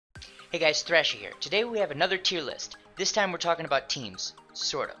Hey guys, Thrasher here. Today we have another tier list. This time we're talking about teams,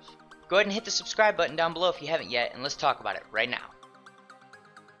 sort of. Go ahead and hit the subscribe button down below if you haven't yet, and let's talk about it right now.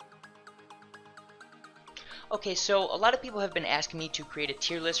 Okay, so a lot of people have been asking me to create a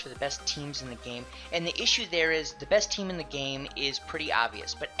tier list for the best teams in the game, and the issue there is the best team in the game is pretty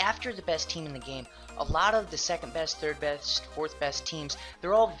obvious, but after the best team in the game, a lot of the second best, third best, fourth best teams,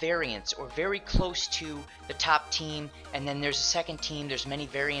 they're all variants or very close to the top team, and then there's a second team, there's many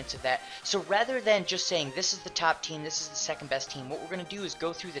variants of that. So rather than just saying this is the top team, this is the second best team, what we're going to do is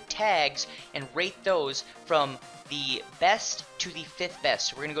go through the tags and rate those from the best to the fifth best.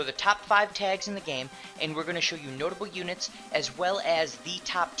 So we're going to go the top 5 tags in the game, and we're going to show you notable units as well as the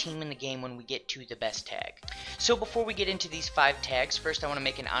top team in the game when we get to the best tag. So before we get into these 5 tags, first I want to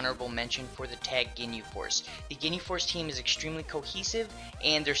make an honorable mention for the tag Ginyu Force. The Ginyu Force team is extremely cohesive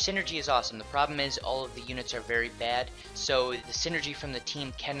and their synergy is awesome. The problem is all of the units are very bad, so the synergy from the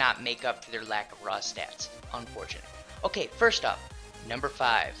team cannot make up for their lack of raw stats. Unfortunate. Okay, first up, number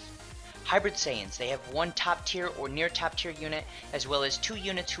 5. Hybrid Saiyans. They have one top tier or near top tier unit, as well as 2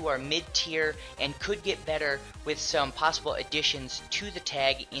 units who are mid tier and could get better with some possible additions to the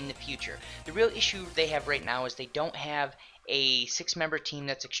tag in the future. The real issue they have right now is they don't have a 6-member team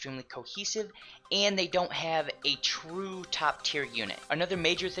that's extremely cohesive, and they don't have a true top tier unit. Another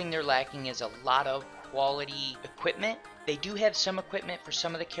major thing they're lacking is a lot of quality equipment. They do have some equipment for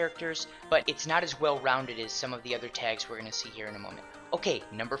some of the characters, but it's not as well rounded as some of the other tags we're going to see here in a moment. Okay,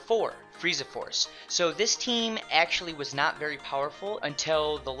 number 4, Frieza Force. So this team actually was not very powerful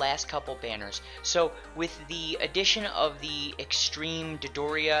until the last couple banners. So with the addition of the Extreme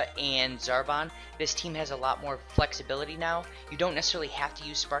Dodoria and Zarbon, this team has a lot more flexibility now. You don't necessarily have to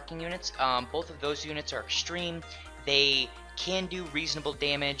use sparking units. Both of those units are extreme. They can do reasonable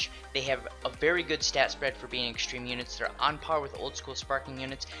damage. They have a very good stat spread for being extreme units. They're on par with old school sparking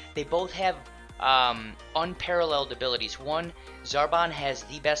units. They both have unparalleled abilities. One, Zarbon has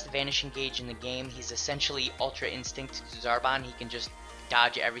the best vanishing gauge in the game. He's essentially Ultra Instinct Zarbon. He can just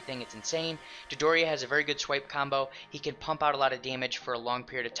dodge everything. It's insane. Dodoria has a very good swipe combo. He can pump out a lot of damage for a long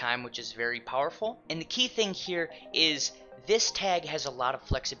period of time, which is very powerful. And the key thing here is this tag has a lot of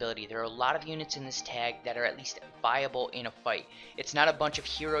flexibility. There are a lot of units in this tag that are at least viable in a fight. It's not a bunch of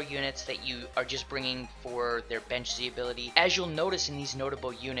hero units that you are just bringing for their bench Z ability. As you'll notice in these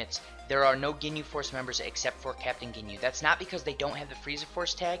notable units, there are no Ginyu Force members except for Captain Ginyu. That's not because they don't have the Frieza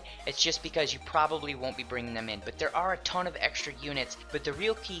Force tag, it's just because you probably won't be bringing them in. But there are a ton of extra units, but the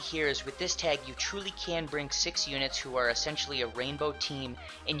real key here is with this tag you truly can bring 6 units who are essentially a rainbow team,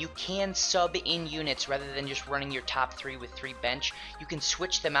 and you can sub in units rather than just running your top 3 with 3 bench. You can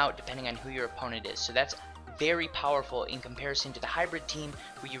switch them out depending on who your opponent is, so that's very powerful in comparison to the hybrid team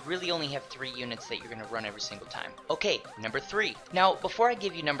where you really only have 3 units that you're going to run every single time. Okay, number 3. Now before I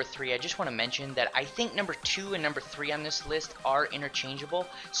give you number 3, I just want to mention that I think number 2 and number 3 on this list are interchangeable.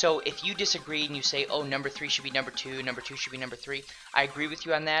 So if you disagree and you say, oh, number 3 should be number 2 should be number 3, I agree with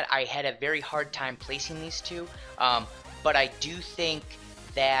you on that. I had a very hard time placing these two, but I do think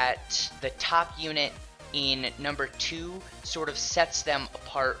that the top unit in number 2 sort of sets them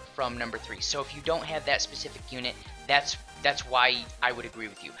apart from number 3. So if you don't have that specific unit, that's why I would agree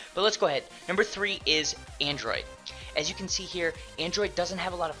with you. But let's go ahead. Number 3 is Android. As you can see here, Android doesn't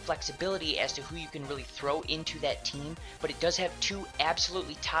have a lot of flexibility as to who you can really throw into that team, but it does have 2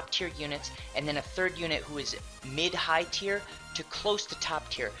 absolutely top tier units and then a 3rd unit who is mid-high tier to close to top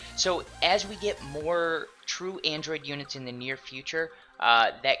tier. So as we get more true Android units in the near future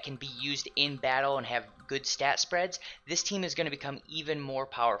that can be used in battle and have good stat spreads, this team is going to become even more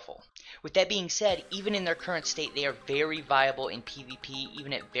powerful. With that being said, even in their current state, they are very viable in PvP,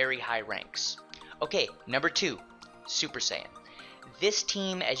 even at very high ranks. Okay, number 2, Super Saiyan. This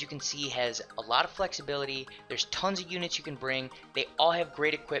team, as you can see, has a lot of flexibility. There's tons of units you can bring. They all have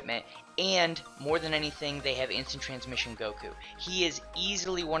great equipment, and more than anything, they have instant transmission Goku. He is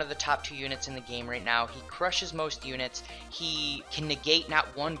easily one of the top 2 units in the game right now. He crushes most units. He can negate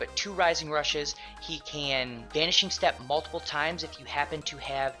not 1 but 2 rising rushes. He can vanishing step multiple times if you happen to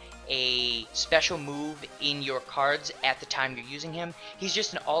have a special move in your cards at the time you're using him. He's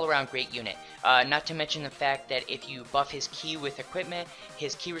just an all-around great unit. Not to mention the fact that if you buff his ki with equipment,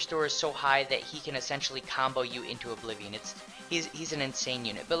 his ki restore is so high that he can essentially combo you into oblivion. He's an insane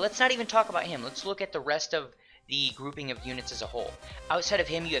unit. But let's not even talk about him. Let's look at the rest of the grouping of units as a whole. Outside of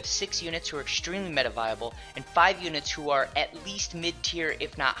him, you have 6 units who are extremely meta viable and 5 units who are at least mid-tier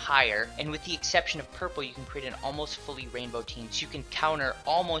if not higher, and with the exception of purple, you can create an almost fully rainbow team, so you can counter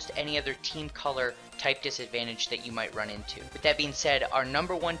almost any other team color type disadvantage that you might run into. With that being said, our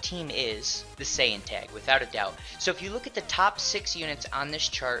number one team is the Saiyan tag, without a doubt. So if you look at the top 6 units on this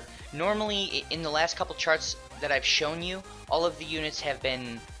chart, normally in the last couple charts that I've shown you, all of the units have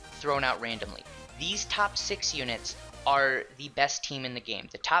been thrown out randomly. These top 6 units are the best team in the game.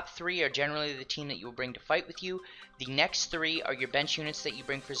 The top 3 are generally the team that you will bring to fight with you. The next 3 are your bench units that you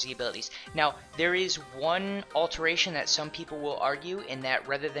bring for Z abilities. Now, there is one alteration that some people will argue, in that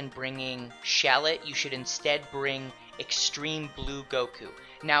rather than bringing Shallot, you should instead bring Extreme Blue Goku.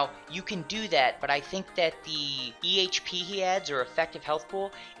 Now, you can do that, but I think that the EHP he adds, or effective health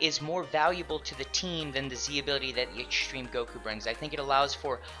pool, is more valuable to the team than the Z ability that the Extreme Goku brings. I think it allows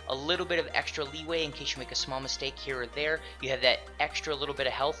for a little bit of extra leeway in case you make a small mistake here or there. You have that extra little bit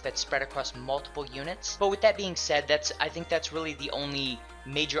of health that's spread across multiple units. But with that being said, I think that's really the only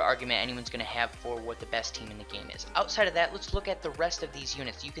major argument anyone's going to have for what the best team in the game is. Outside of that, let's look at the rest of these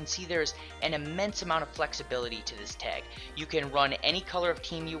units. You can see there's an immense amount of flexibility to this tag. You can run any color of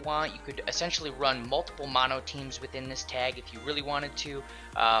team you want. You could essentially run multiple mono teams within this tag if you really wanted to.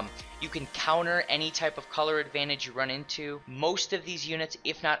 You can counter any type of color advantage you run into. Most of these units,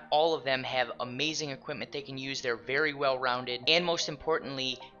 if not all of them, have amazing equipment they can use. They're very well rounded, and most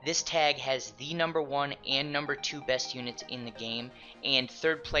importantly, this tag has the number 1 and number 2 best units in the game, and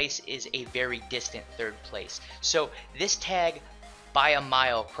third place is a very distant third place. So this tag by a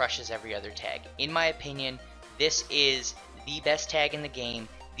mile crushes every other tag. In my opinion, this is the best tag in the game.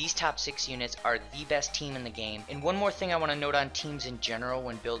 These top 6 units are the best team in the game. And one more thing I want to note on teams in general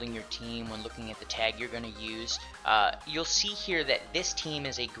when building your team, when looking at the tag you're going to use, you'll see here that this team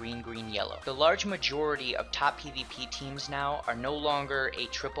is a green, green, yellow. The large majority of top PvP teams now are no longer a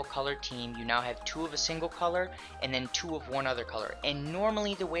triple color team. You now have 2 of a single color and then 2 of one other color. And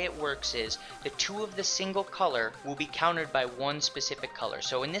normally the way it works is the 2 of the single color will be countered by one specific color.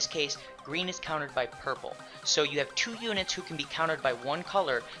 So in this case, green is countered by purple. So you have 2 units who can be countered by one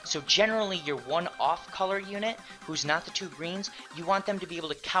color. So generally your one off color unit, who's not the 2 greens, you want them to be able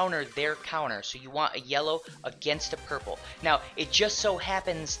to counter their counter. So you want a yellow against a purple. Now, it just so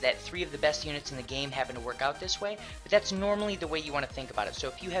happens that 3 of the best units in the game happen to work out this way, but that's normally the way you want to think about it. So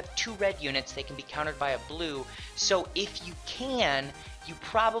if you have 2 red units, they can be countered by a blue. So if you can, you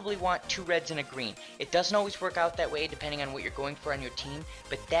probably want 2 reds and a green. It doesn't always work out that way depending on what you're going for on your team,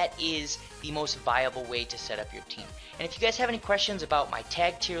 but that is the most viable way to set up your team. And if you guys have any questions about my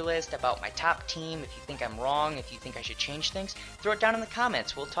tag tier list, about my top team, if you think I'm wrong, if you think I should change things, throw it down in the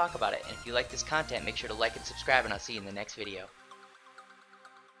comments. We'll talk about it. And if you like this content, make sure to like and subscribe, and I'll see you in the next video.